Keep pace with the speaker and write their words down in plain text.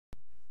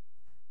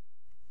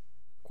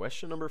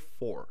question number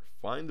 4.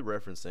 Find the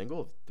reference angle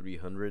of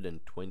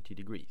 320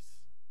 degrees.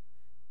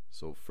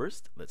 So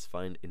first, let's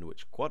find in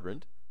which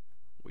quadrant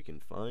we can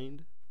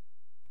find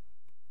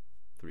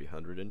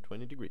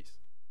 320 degrees.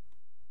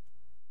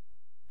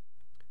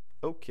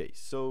 Okay,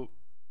 so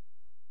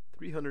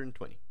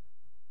 320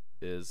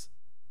 is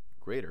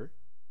greater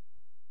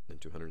than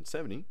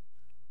 270,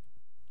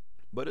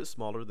 but is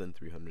smaller than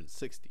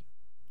 360.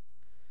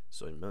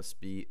 So it must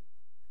be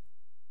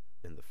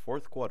in the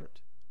 4th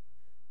quadrant.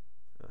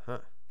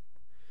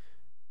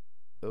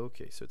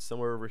 Okay, so it's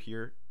somewhere over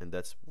here, and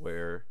that's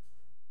where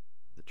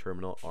the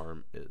terminal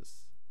arm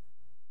is.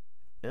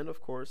 And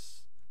of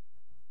course,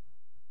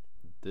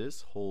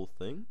 this whole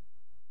thing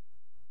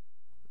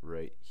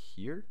right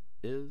here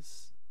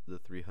is the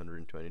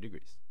 320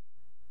 degrees.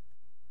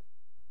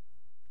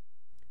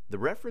 The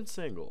reference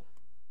angle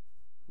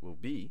will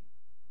be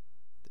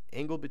the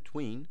angle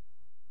between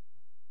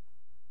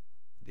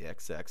the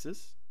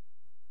x-axis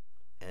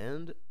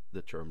and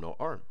the terminal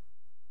arm.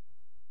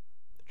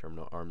 The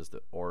terminal arm is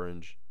the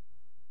orange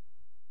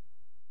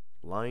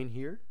line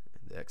here,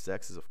 and the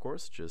x-axis, of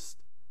course, just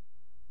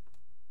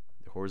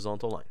the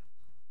horizontal line.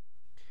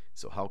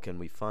 So how can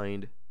we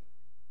find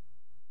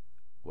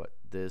what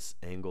this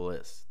angle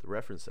is, the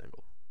reference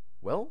angle?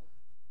 Well,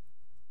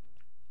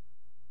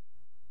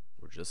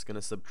 we're just going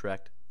to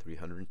subtract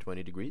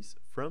 320 degrees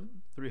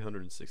from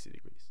 360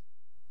 degrees.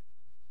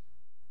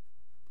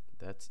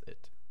 That's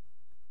it.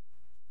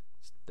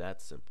 It's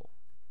that simple.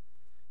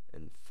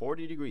 And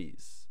 40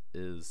 degrees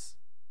is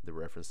the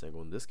reference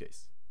angle in this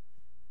case.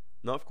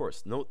 Now, of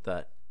course, note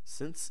that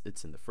since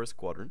it's in the 1st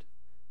quadrant,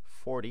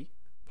 40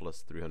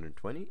 plus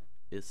 320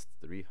 is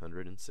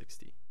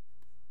 360.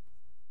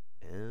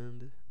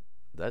 And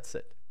that's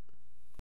it.